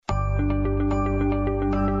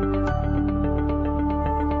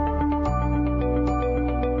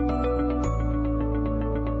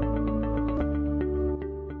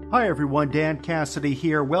Hi everyone, Dan Cassidy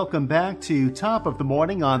here. Welcome back to Top of the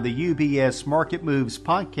Morning on the UBS Market Moves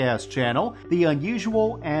podcast channel. The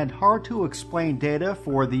unusual and hard to explain data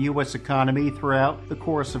for the U.S. economy throughout the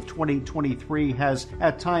course of 2023 has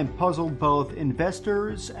at times puzzled both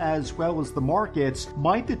investors as well as the markets.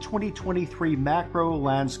 Might the 2023 macro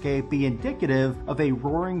landscape be indicative of a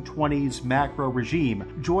roaring 20s macro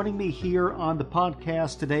regime? Joining me here on the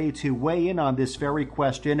podcast today to weigh in on this very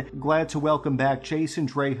question, glad to welcome back Jason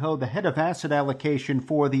Draho, the head of Asset Allocation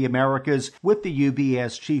for the Americas with the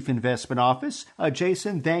UBS Chief Investment Office.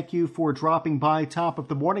 Jason, thank you for dropping by Top of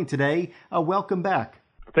the Morning today. Welcome back.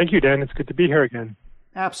 Thank you, Dan. It's good to be here again.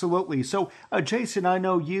 Absolutely. So, Jason, I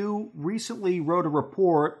know you recently wrote a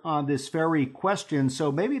report on this very question,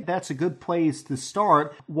 so maybe that's a good place to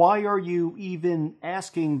start. Why are you even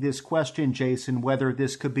asking this question, Jason, whether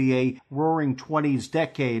this could be a roaring 20s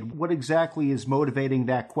decade? What exactly is motivating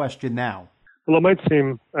that question now? Well, it might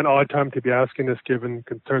seem an odd time to be asking this given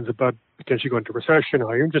concerns about potentially going to recession,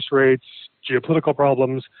 high interest rates, geopolitical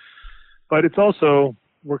problems. But it's also,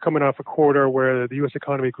 we're coming off a quarter where the U.S.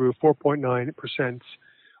 economy grew 4.9%,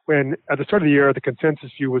 when at the start of the year, the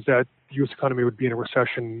consensus view was that the U.S. economy would be in a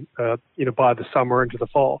recession by the summer into the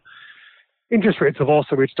fall. Interest rates have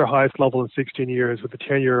also reached their highest level in 16 years, with the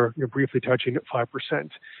 10-year briefly touching at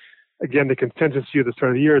 5%. Again, the consensus view at the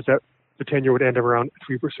start of the year is that the 10-year would end up around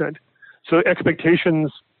 3%. So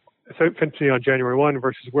expectations, essentially on January 1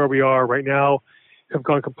 versus where we are right now, have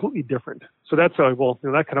gone completely different. So that's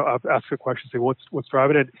that kind of asks the question, say, what's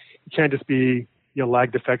driving it? It can't just be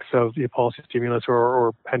lagged effects of the policy stimulus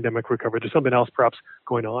or pandemic recovery. There's something else perhaps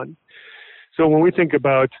going on. So when we think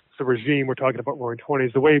about the regime, we're talking about roaring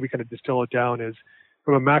 20s. The way we kind of distill it down is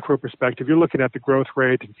from a macro perspective. You're looking at the growth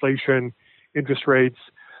rate, inflation, interest rates.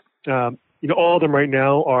 All of them right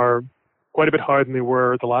now are quite a bit higher than they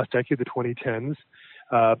were the last decade, the 2010s.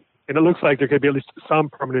 And it looks like there could be at least some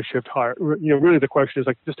permanent shift higher. Really the question is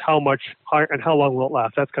just how much higher and how long will it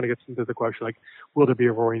last? That kind of gets into the question, will there be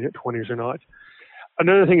a roaring 20s or not?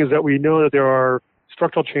 Another thing is that we know that there are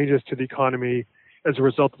structural changes to the economy as a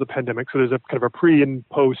result of the pandemic. So there's a kind of a pre and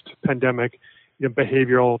post pandemic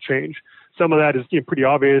behavioral change. Some of that is pretty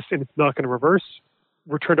obvious and it's not going to reverse.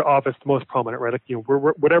 Return to office, the most prominent, right?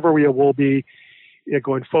 Whatever we will be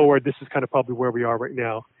going forward, this is kind of probably where we are right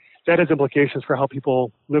now. That has implications for how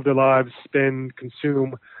people live their lives, spend,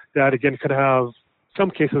 consume. That, again, could have,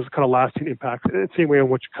 some cases, kind of lasting impacts in the same way in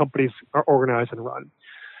which companies are organized and run.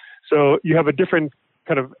 So you have a different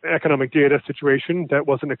kind of economic data situation that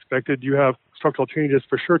wasn't expected. You have structural changes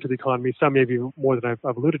for sure to the economy, some maybe more than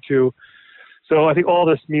I've alluded to. So I think all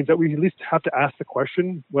this means that we at least have to ask the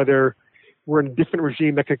question whether we're in a different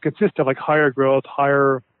regime that could consist of higher growth,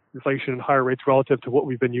 higher inflation and higher rates relative to what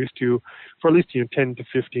we've been used to for at least 10 to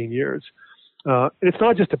 15 years. And it's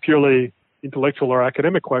not just a purely intellectual or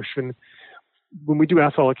academic question. When we do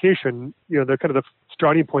asset allocation, the kind of the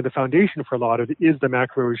starting point, the foundation for a lot of it is the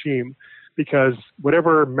macro regime, because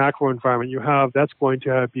whatever macro environment you have, that's going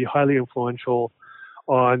to be highly influential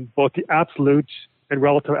on both the absolute and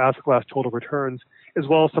relative asset class total returns, as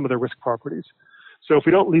well as some of the risk properties. So if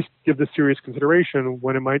we don't at least give this serious consideration,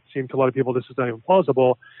 when it might seem to a lot of people this is not even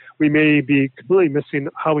plausible, we may be completely missing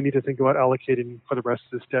how we need to think about allocating for the rest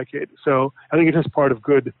of this decade. So I think it's just part of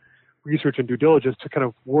good research and due diligence to kind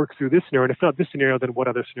of work through this scenario. And if not this scenario, then what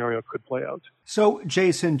other scenario could play out? So,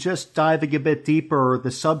 Jason, just diving a bit deeper, the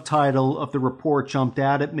subtitle of the report jumped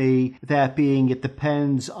out at me, that being it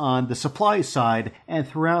depends on the supply side. And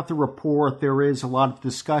throughout the report, there is a lot of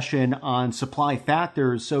discussion on supply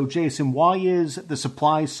factors. So, Jason, why is the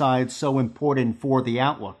supply side so important for the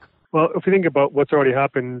outlook? Well, if we think about what's already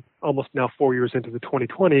happened almost now 4 years into the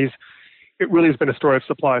 2020s, it really has been a story of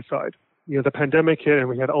supply side. The pandemic hit and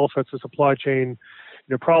we had all sorts of supply chain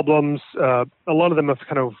problems. A lot of them have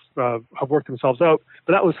kind of have worked themselves out,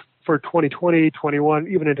 but that was for 2020, 21,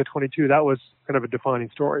 even into 22, that was kind of a defining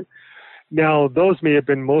story. Now, those may have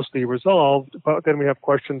been mostly resolved, but then we have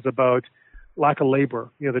questions about lack of labor,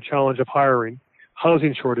 the challenge of hiring,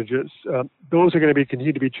 housing shortages. Those are going to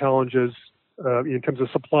continue to be challenges in terms of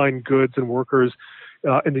supplying goods and workers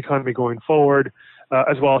in the economy going forward,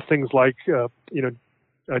 as well as things like,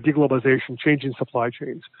 deglobalization, changing supply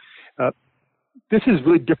chains. This is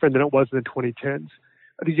really different than it was in the 2010s.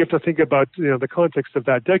 I think you have to think about the context of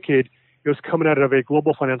that decade. It was coming out of a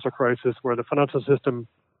global financial crisis where the financial system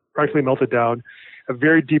practically melted down, a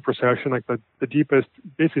very deep recession, like the deepest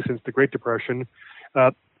basically since the Great Depression.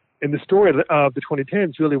 And the story of the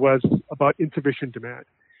 2010s really was about insufficient demand.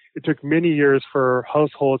 It took many years for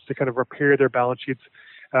households to kind of repair their balance sheets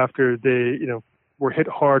after they, were hit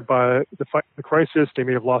hard by the crisis. They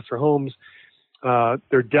may have lost their homes.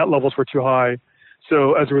 Their debt levels were too high.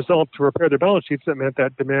 So as a result, to repair their balance sheets, that meant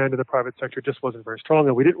that demand in the private sector just wasn't very strong,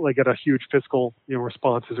 and we didn't really get a huge fiscal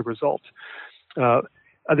response as a result.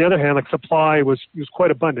 On the other hand, like supply was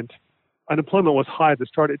quite abundant. Unemployment was high at the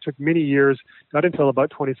start. It took many years, not until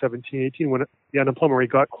about 2017, 18, when the unemployment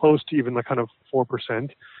rate got close to even like kind of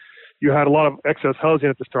 4%. You had a lot of excess housing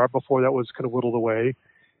at the start before that was kind of whittled away.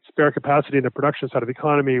 Spare capacity in the production side of the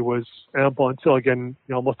economy was ample until, again,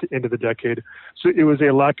 almost the end of the decade. So it was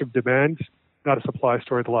a lack of demand, not a supply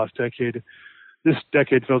story the last decade. This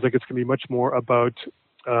decade feels like it's going to be much more about,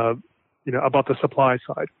 about the supply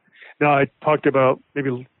side. Now, I talked about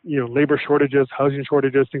maybe, labor shortages, housing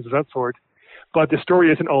shortages, things of that sort. But the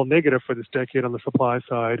story isn't all negative for this decade on the supply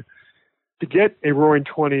side. To get a roaring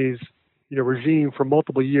 20s, regime for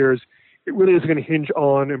multiple years, it really is going to hinge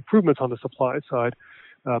on improvements on the supply side.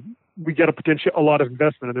 We get a lot of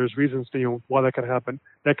investment, and there's reasons why that can happen.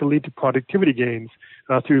 That can lead to productivity gains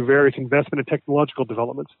through various investment and technological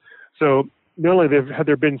developments. So not only have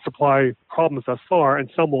there been supply problems thus far, and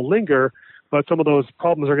some will linger, but some of those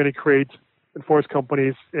problems are going to create and force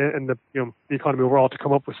companies and the economy overall to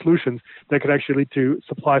come up with solutions that could actually lead to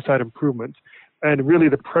supply side improvements. And really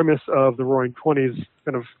the premise of the Roaring 20s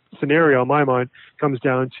kind of scenario, in my mind, comes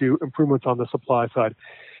down to improvements on the supply side.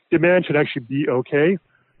 Demand should actually be okay.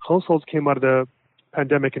 Households came out of the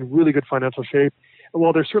pandemic in really good financial shape. And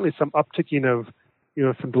while there's certainly some upticking of,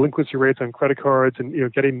 some delinquency rates on credit cards and,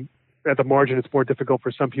 getting at the margin, it's more difficult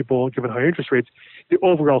for some people given high interest rates, the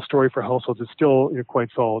overall story for households is still quite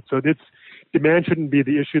solid. So demand shouldn't be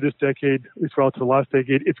the issue this decade, at least relative to the last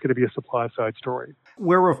decade. It's going to be a supply side story.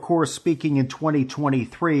 We're, of course, speaking in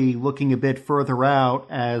 2023, looking a bit further out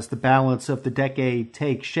as the balance of the decade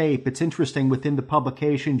takes shape. It's interesting within the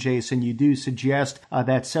publication, Jason, you do suggest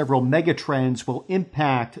that several megatrends will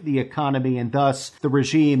impact the economy and thus the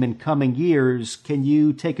regime in coming years. Can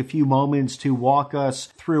you take a few moments to walk us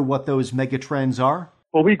through what those megatrends are?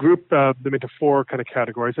 Well, we group them into four kind of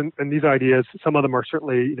categories, and these ideas, some of them are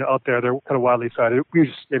certainly out there. They're kind of widely cited. We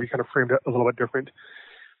just maybe kind of framed it a little bit different.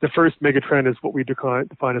 The first megatrend is what we define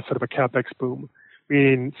as sort of a capex boom,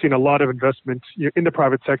 meaning seeing a lot of investment in the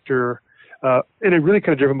private sector, and it really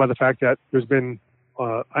kind of driven by the fact that there's been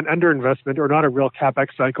an underinvestment or not a real capex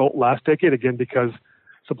cycle last decade, again, because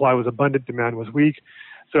supply was abundant, demand was weak.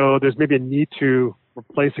 So there's maybe a need to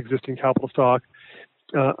replace existing capital stock.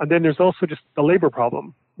 And then there's also just the labor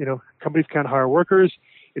problem. Companies can't hire workers.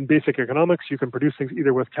 In basic economics, you can produce things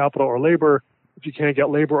either with capital or labor. If you can't get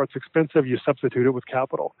labor or it's expensive, you substitute it with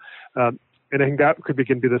capital. And I think that could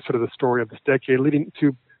begin to be the sort of the story of this decade, leading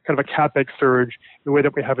to kind of a capex surge in a way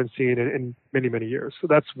that we haven't seen in many, many years. So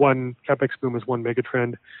that's one. Capex boom is one mega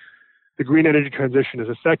trend. The green energy transition is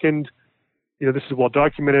a second. This is well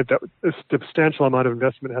documented that a substantial amount of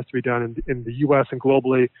investment has to be done in the U.S. and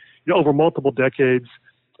globally, over multiple decades.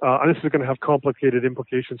 And this is going to have complicated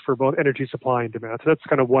implications for both energy supply and demand. So that's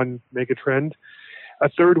kind of one mega trend. A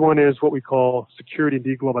third one is what we call security and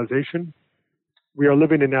deglobalization. We are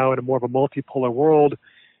living now in a more of a multipolar world.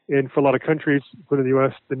 And for a lot of countries, including the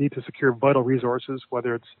U.S., the need to secure vital resources,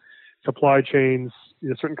 whether it's supply chains,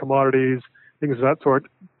 certain commodities, things of that sort,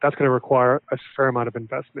 that's going to require a fair amount of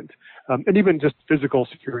investment. And even just physical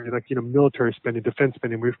security, like, military spending, defense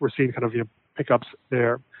spending, we're seeing kind of, pickups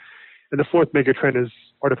there. And the fourth mega trend is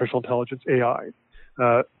artificial intelligence, AI.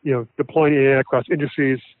 Deploying AI across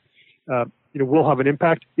industries, will have an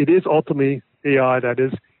impact. It is ultimately AI that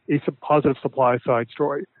is a positive supply side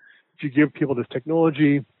story. If you give people this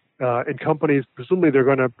technology and companies, presumably they're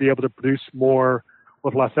going to be able to produce more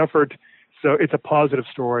with less effort. So it's a positive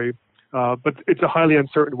story. But it's a highly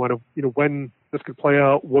uncertain one of, when this could play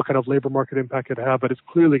out, what kind of labor market impact it could have. But it's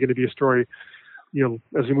clearly going to be a story,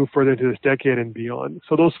 as we move further into this decade and beyond.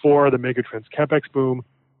 So those four are the mega trends: capex boom,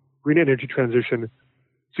 green energy transition,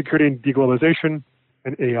 security and deglobalization,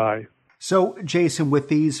 and AI. So, Jason, with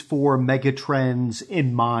these four megatrends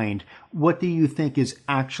in mind, what do you think is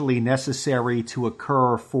actually necessary to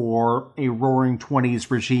occur for a Roaring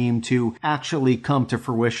 20s regime to actually come to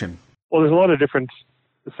fruition? Well, there's a lot of different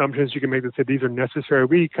assumptions you can make that say these are necessary.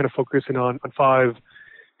 We kind of focus in on five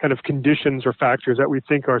kind of conditions or factors that we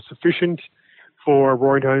think are sufficient for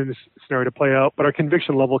Roaring 20s scenario to play out, but our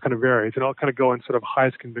conviction level kind of varies, and I'll kind of go in sort of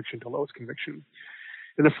highest conviction to lowest conviction.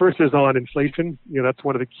 And the first is on inflation. That's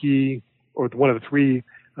one of the key, or one of the three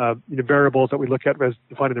variables that we look at as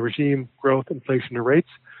defining the regime: growth, inflation, and rates.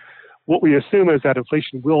 What we assume is that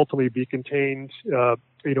inflation will ultimately be contained.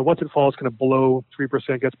 Once it falls kind of below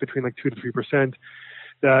 3%, gets between like 2 to 3%,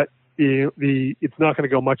 that it's not going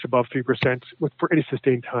to go much above 3% for any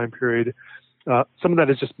sustained time period. Some of that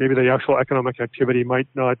is just maybe the actual economic activity might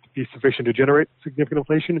not be sufficient to generate significant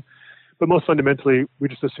inflation. But most fundamentally, we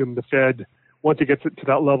just assume the Fed, once it gets it to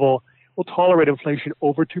that level, will tolerate inflation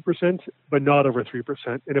over 2%, but not over 3%.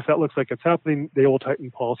 And if that looks like it's happening, they will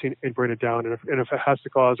tighten policy and bring it down. And if it has to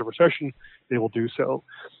cause a recession, they will do so.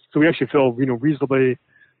 So we actually feel, reasonably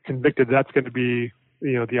convicted that's going to be,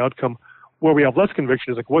 the outcome. Where we have less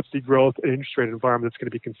conviction is like, what's the growth and interest rate environment that's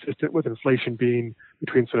going to be consistent with inflation being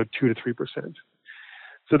between sort of 2 to 3%.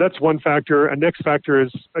 So that's one factor. And next factor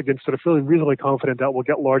is, again, sort of feeling reasonably confident that we'll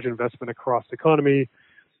get large investment across the economy.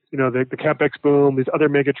 The CapEx boom, these other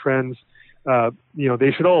mega trends,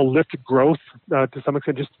 they should all lift growth to some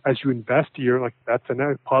extent. Just as you invest, that's a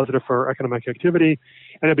net positive for economic activity,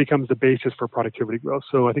 and it becomes the basis for productivity growth.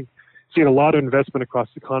 So I think seeing a lot of investment across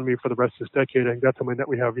the economy for the rest of this decade, I think that's something that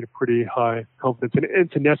we have pretty high confidence in.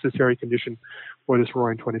 It's a necessary condition for this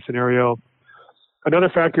Roaring 20 scenario. Another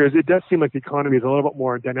factor is it does seem like the economy is a little bit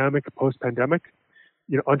more dynamic post-pandemic.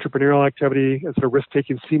 Entrepreneurial activity and sort of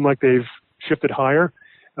risk-taking seem like they've shifted higher.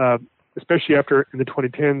 Especially after in the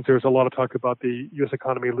 2010s, there was a lot of talk about the U.S.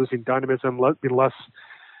 economy losing dynamism, being less,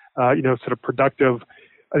 sort of productive.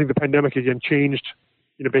 I think the pandemic again changed,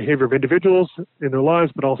 behavior of individuals in their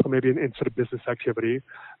lives, but also maybe in sort of business activity.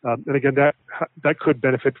 And again, that could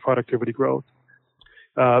benefit productivity growth.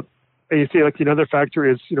 And you see, another factor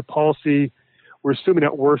is, policy. We're assuming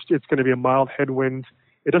at worst it's going to be a mild headwind.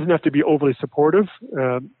 It doesn't have to be overly supportive,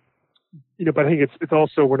 but I think it's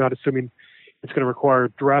also, we're not assuming it's going to require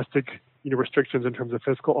drastic, restrictions in terms of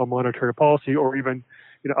fiscal or monetary policy, or even,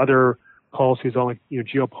 other policies on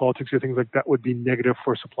geopolitics or things like that would be negative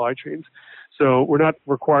for supply chains. So we're not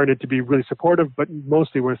requiring it to be really supportive, but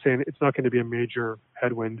mostly we're saying it's not going to be a major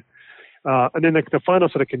headwind. And then the final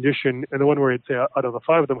sort of condition, and the one where I'd say out of the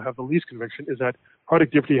five of them have the least conviction, is that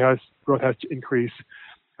productivity growth has to increase.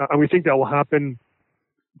 And we think that will happen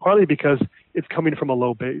partly because it's coming from a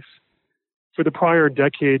low base. For the prior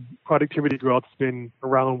decade, productivity growth has been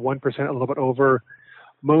around 1%, a little bit over.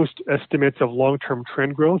 Most estimates of long-term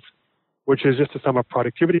trend growth, which is just a sum of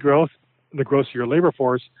productivity growth and the gross of your labor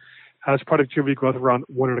force, has productivity growth around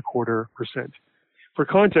 1.25%. For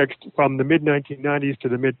context, from the mid-1990s to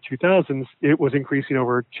the mid-2000s, it was increasing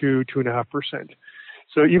over 2.5%.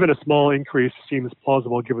 So even a small increase seems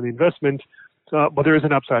plausible given the investment, but there is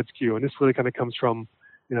an upside skew, and this really kind of comes from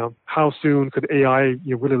how soon could AI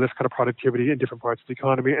really lift kind of productivity in different parts of the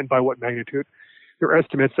economy, and by what magnitude? There are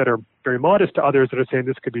estimates that are very modest to others that are saying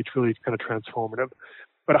this could be truly kind of transformative,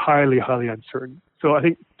 but highly, highly uncertain. So I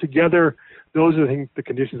think together, those are the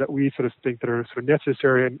conditions that we sort of think that are sort of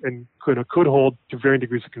necessary and could hold to varying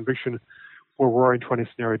degrees of conviction for Roaring 20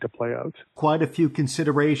 scenario to play out. Quite a few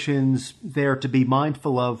considerations there to be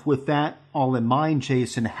mindful of. With that all in mind,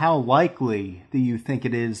 Jason, how likely do you think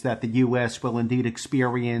it is that the U.S. will indeed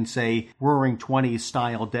experience a Roaring 20s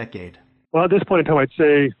style decade? Well, at this point in time, I'd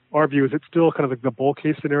say our view is it's still kind of like the bull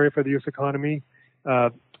case scenario for the U.S. economy.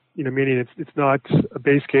 Meaning it's not a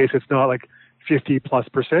base case. It's not like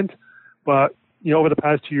 50+%. But, over the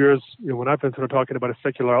past 2 years, when I've been sort of talking about a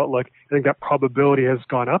secular outlook, I think that probability has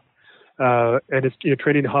gone up. And it's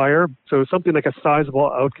trending higher. So something like a sizable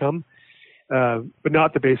outcome, but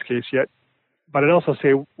not the base case yet. But I'd also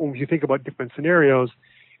say when you think about different scenarios,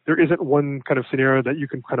 there isn't one kind of scenario that you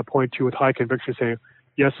can kind of point to with high conviction, say,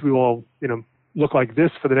 yes, we will, look like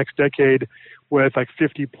this for the next decade with like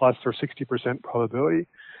 50+ or 60% probability.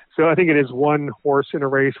 So I think it is one horse in a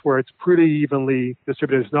race where it's pretty evenly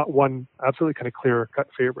distributed. It's not one absolutely kind of clear-cut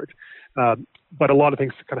favorite, but a lot of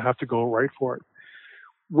things kind of have to go right for it.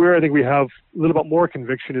 Where I think we have a little bit more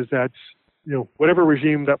conviction is that, whatever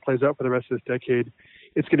regime that plays out for the rest of this decade,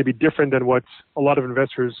 it's going to be different than what a lot of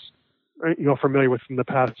investors are familiar with from the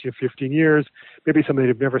past 15 years, maybe something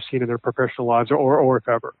they've never seen in their professional lives or if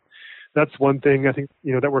ever. That's one thing I think,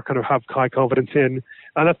 that we're kind of have high confidence in,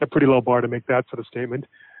 and that's a pretty low bar to make that sort of statement.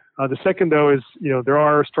 The second, though, is, there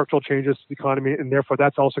are structural changes to the economy, and therefore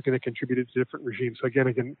that's also going to contribute to different regimes. So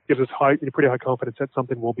again, gives us pretty high confidence that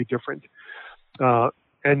something will be different.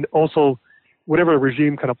 And also, whatever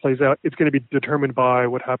regime kind of plays out, it's going to be determined by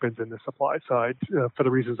what happens in the supply side for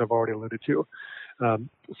the reasons I've already alluded to.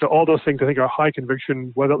 So all those things I think are high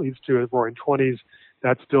conviction. Whether it leads to a Roaring 20s,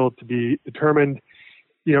 that's still to be determined.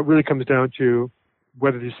 It really comes down to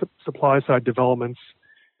whether these supply side developments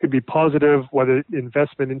could be positive, whether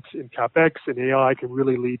investment in CapEx and AI can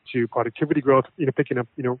really lead to productivity growth, picking up,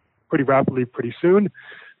 pretty rapidly, pretty soon,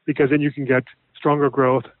 because then you can get stronger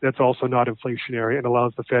growth that's also not inflationary and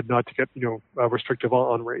allows the Fed not to get, restrictive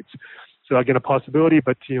on rates. So again, a possibility,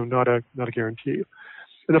 but, not a guarantee.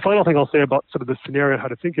 And the final thing I'll say about sort of the scenario and how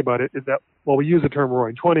to think about it is that while we use the term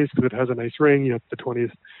roaring 20s because it has a nice ring, the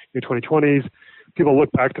 20s, 2020s, people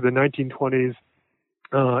look back to the 1920s,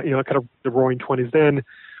 kind of the roaring 20s then.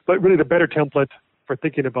 But really the better template for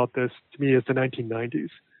thinking about this to me is the 1990s.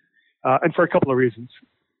 And for a couple of reasons.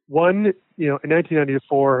 One, in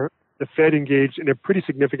 1994, the Fed engaged in a pretty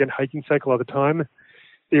significant hiking cycle at the time.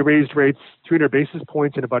 They raised rates 300 basis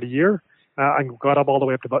points in about a year and got up all the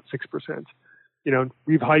way up to about 6%.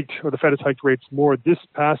 We've hiked, or the Fed has hiked rates more this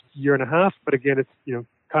past year and a half, but again, it's,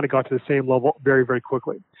 kind of got to the same level very, very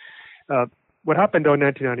quickly. What happened though in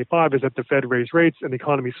 1995 is that the Fed raised rates and the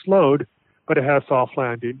economy slowed, but it had a soft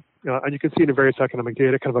landing. And you can see in the various economic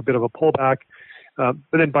data kind of a bit of a pullback. But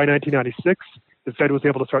then by 1996, the Fed was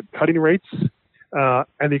able to start cutting rates,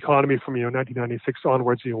 and the economy from 1996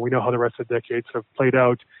 onwards, we know how the rest of the decade sort of played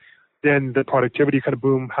out. Then the productivity kind of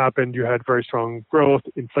boom happened. You had very strong growth.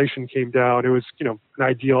 Inflation came down. It was, an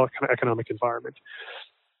ideal kind of economic environment.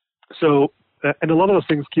 So, and a lot of those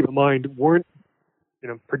things, keep in mind, weren't,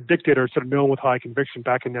 predicted or sort of known with high conviction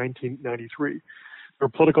back in 1993. There were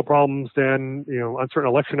political problems then, uncertain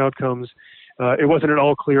election outcomes. It wasn't at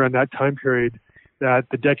all clear in that time period that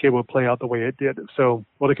the decade would play out the way it did. So,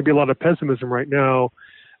 while there could be a lot of pessimism right now,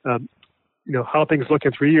 how things look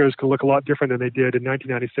in 3 years can look a lot different than they did in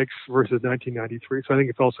 1996 versus 1993. So I think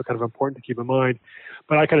it's also kind of important to keep in mind.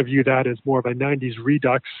 But I kind of view that as more of a 90s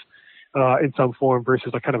redux in some form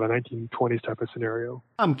versus a kind of a 1920s type of scenario.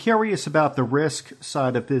 I'm curious about the risk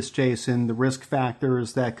side of this, Jason, the risk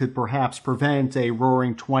factors that could perhaps prevent a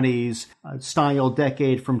roaring 20s style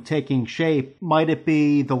decade from taking shape. Might it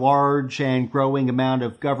be the large and growing amount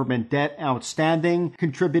of government debt outstanding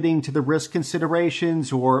contributing to the risk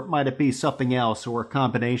considerations, or might it be something else or a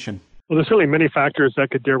combination? Well, there's certainly many factors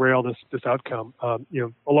that could derail this outcome. A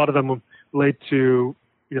lot of them relate to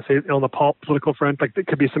say on the political front, like there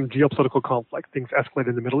could be some geopolitical conflict. Things escalate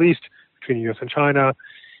in the Middle East between the U.S. and China.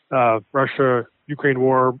 Russia-Ukraine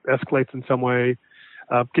war escalates in some way.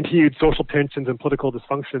 Continued social tensions and political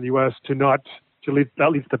dysfunction in the U.S. that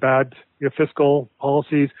leads to bad fiscal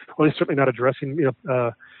policies, or at least certainly not addressing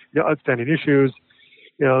outstanding issues.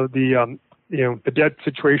 The debt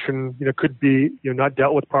situation could be not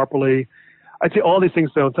dealt with properly. I'd say all these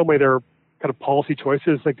things, though, in some way they're kind of policy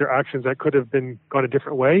choices, like they're actions that could have been gone a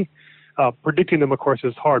different way. Predicting them, of course,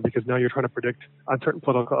 is hard because now you're trying to predict uncertain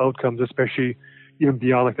political outcomes, especially even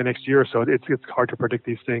beyond like the next year or so. It's hard to predict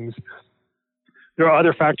these things. There are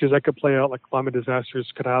other factors that could play out, like climate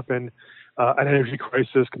disasters could happen, an energy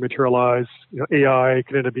crisis could materialize. AI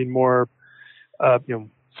could end up being more,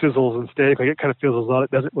 sizzles and steak. Like it kind of feels as though it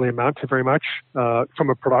doesn't really amount to very much from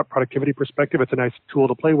a productivity perspective. It's a nice tool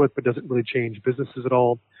to play with, but doesn't really change businesses at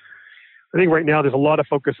all. I think right now there's a lot of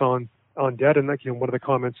focus on debt, and one of the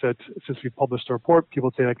comments that since we published the report, people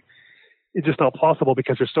say it's just not possible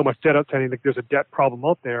because there's so much debt outstanding. Like there's a debt problem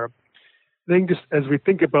out there. I think just as we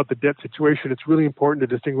think about the debt situation, it's really important to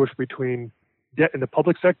distinguish between debt in the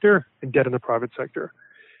public sector and debt in the private sector.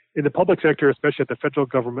 In the public sector, especially at the federal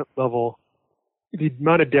government level, the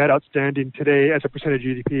amount of debt outstanding today as a percentage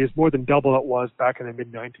of GDP is more than double what it was back in the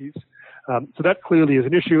mid-90s. So that clearly is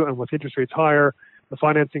an issue, and with interest rates higher, the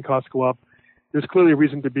financing costs go up. There's clearly a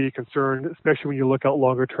reason to be concerned, especially when you look out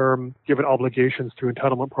longer term, given obligations through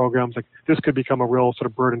entitlement programs. Like this could become a real sort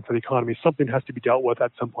of burden for the economy. Something has to be dealt with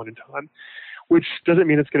at some point in time, which doesn't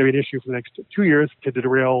mean it's going to be an issue for the next 2 years to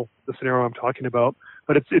derail the scenario I'm talking about,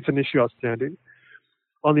 but it's an issue outstanding.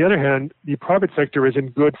 On the other hand, the private sector is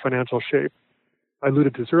in good financial shape. I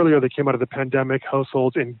alluded to this earlier. They came out of the pandemic,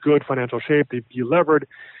 households in good financial shape. They've delevered.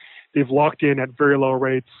 They've locked in at very low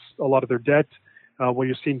rates a lot of their debt. When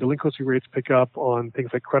you're seeing delinquency rates pick up on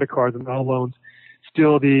things like credit cards and auto loans,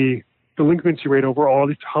 still the delinquency rate overall, at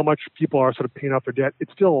least how much people are sort of paying off their debt,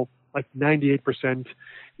 it's still like 98%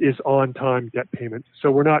 is on-time debt payment.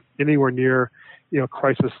 So we're not anywhere near,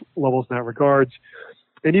 crisis levels in that regards.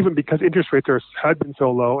 And even because interest rates had been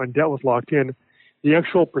so low and debt was locked in, the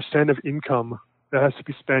actual percent of income that has to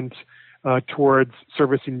be spent towards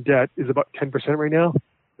servicing debt is about 10% right now.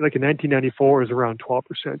 Like in 1994 is around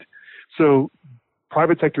 12%. So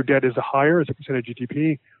private sector debt is higher as a percentage of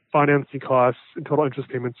GDP. Financing costs and total interest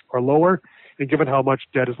payments are lower. And given how much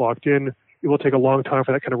debt is locked in, it will take a long time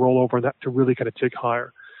for that kind of rollover and that to really kind of tick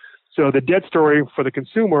higher. So the debt story for the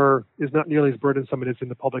consumer is not nearly as burdensome as it is in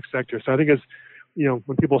the public sector. So I think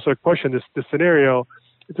when people sort of question this scenario,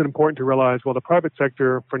 it's important to realize, well, the private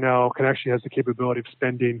sector for now has the capability of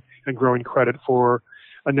spending and growing credit for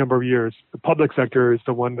a number of years. The public sector is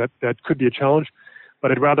the one that could be a challenge, but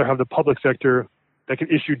I'd rather have the public sector that can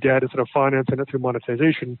issue debt instead of financing it through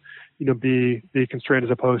monetization, be constrained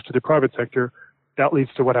as opposed to the private sector, that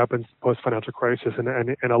leads to what happens post-financial crisis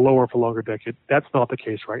and a lower for longer decade. That's not the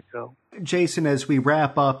case right now. Jason, as we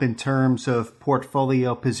wrap up in terms of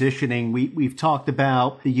portfolio positioning, we've talked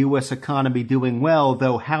about the U.S. economy doing well,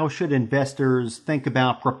 though how should investors think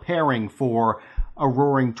about preparing for a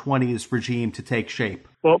roaring 20s regime to take shape?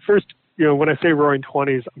 Well, first, when I say roaring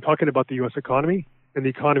 20s, I'm talking about the U.S. economy, and the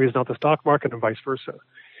economy is not the stock market and vice versa.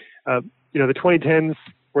 The 2010s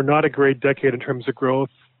were not a great decade in terms of growth,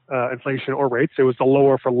 inflation, or rates. It was the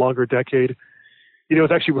lower for longer decade. It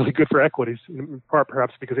was actually really good for equities, in part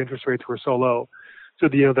perhaps because interest rates were so low. So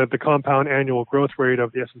the compound annual growth rate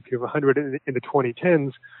of the S&P 100 in the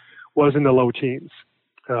 2010s was in the low teens.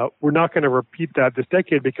 We're not going to repeat that this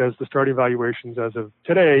decade because the starting valuations as of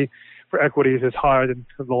today for equities is higher than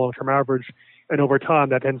the long-term average. And over time,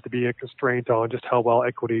 that tends to be a constraint on just how well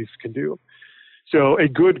equities can do. So a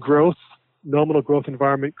good nominal growth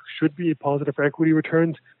environment should be positive for equity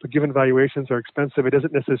returns, but given valuations are expensive, it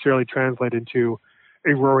doesn't necessarily translate into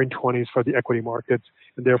a roaring 20s for the equity markets.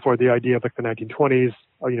 And therefore, the idea of like the 1920s,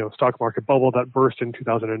 stock market bubble that burst in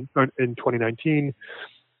 2019,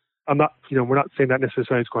 we're not saying that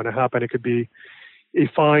necessarily is going to happen. It could be a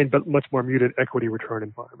fine but much more muted equity return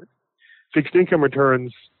environment. Fixed income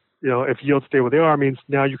returns, if yields stay where they are, means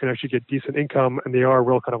now you can actually get decent income, and they are a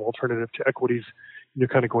real kind of alternative to equities,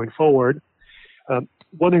 kind of going forward.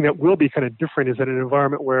 One thing that will be kind of different is that in an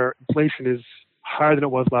environment where inflation is higher than it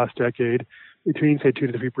was last decade, between say 2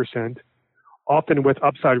 to 3%, often with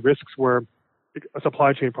upside risks where a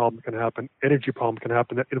supply chain problem can happen, energy problem can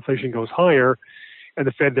happen, that inflation goes higher, and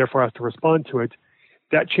the Fed therefore has to respond to it.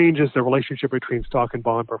 That changes the relationship between stock and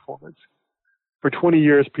bond performance. For 20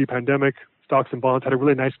 years pre-pandemic, stocks and bonds had a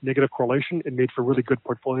really nice negative correlation and made for really good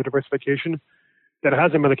portfolio diversification. That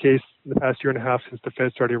hasn't been the case in the past year and a half since the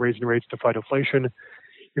Fed started raising rates to fight inflation.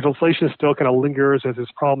 If inflation still kind of lingers as this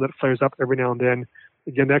problem that flares up every now and then,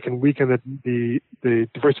 again, that can weaken the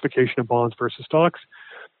diversification of bonds versus stocks.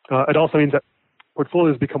 It also means that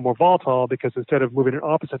portfolios become more volatile because instead of moving in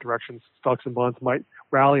opposite directions, stocks and bonds might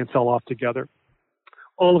rally and sell off together.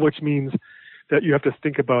 All of which means that you have to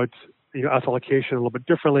think about asset allocation a little bit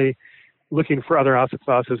differently, looking for other asset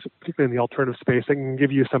classes, particularly in the alternative space, that can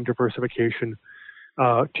give you some diversification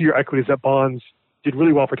to your equities. That bonds did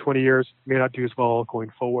really well for 20 years, may not do as well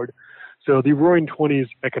going forward. So the roaring 20s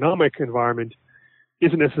economic environment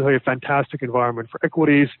isn't necessarily a fantastic environment for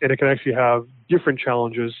equities, and it can actually have different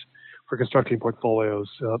challenges for constructing portfolios.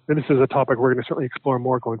 And this is a topic we're going to certainly explore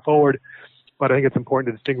more going forward, but I think it's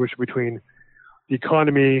important to distinguish between the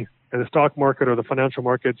economy and the stock market or the financial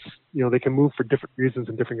markets. They can move for different reasons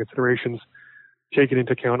and different considerations, taking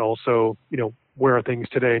into account also, where are things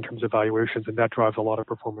today in terms of valuations, and that drives a lot of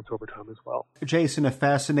performance over time as well. Jason, a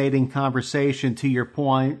fascinating conversation. To your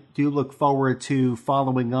point, do look forward to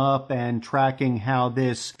following up and tracking how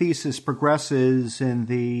this thesis progresses in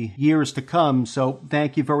the years to come. So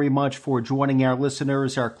thank you very much for joining our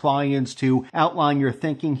listeners, our clients, to outline your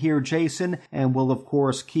thinking here, Jason, and we'll, of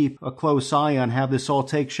course, keep a close eye on how this all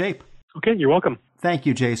takes shape. Okay, you're welcome. Thank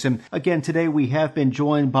you, Jason. Again, today we have been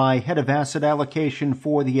joined by Head of Asset Allocation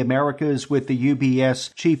for the Americas with the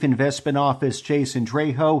UBS Chief Investment Office, Jason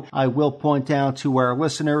Draho. I will point out to our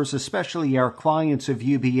listeners, especially our clients of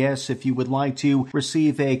UBS, if you would like to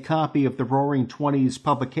receive a copy of the Roaring 20s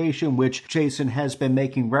publication, which Jason has been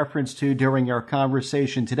making reference to during our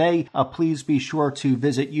conversation today, please be sure to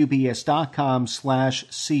visit ubs.com/CIO.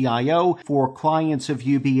 For clients of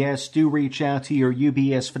UBS, do reach out to your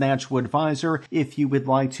UBS financial advisor if you would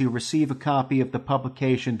like to receive a copy of the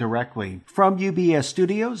publication directly. From UBS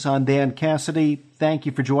Studios, I'm Dan Cassidy. Thank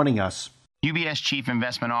you for joining us. UBS Chief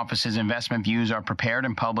Investment Office's investment views are prepared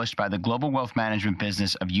and published by the global wealth management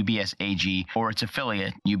business of UBS AG or its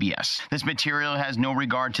affiliate, UBS. This material has no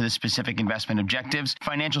regard to the specific investment objectives,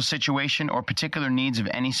 financial situation, or particular needs of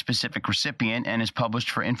any specific recipient and is published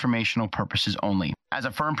for informational purposes only. As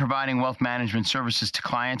a firm providing wealth management services to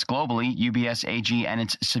clients globally, UBS AG and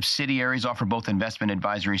its subsidiaries offer both investment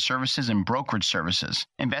advisory services and brokerage services.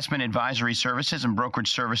 Investment advisory services and brokerage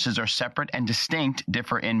services are separate and distinct,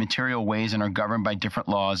 differ in material ways, and are governed by different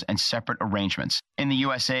laws and separate arrangements. In the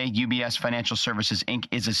USA, UBS Financial Services, Inc.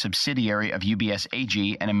 is a subsidiary of UBS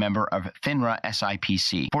AG and a member of FINRA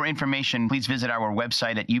SIPC. For information, please visit our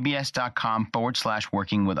website at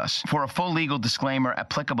ubs.com/working with us. For a full legal disclaimer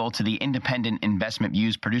applicable to the independent investment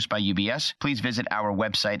views produced by UBS, please visit our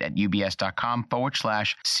website at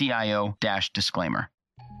ubs.com/CIO-disclaimer.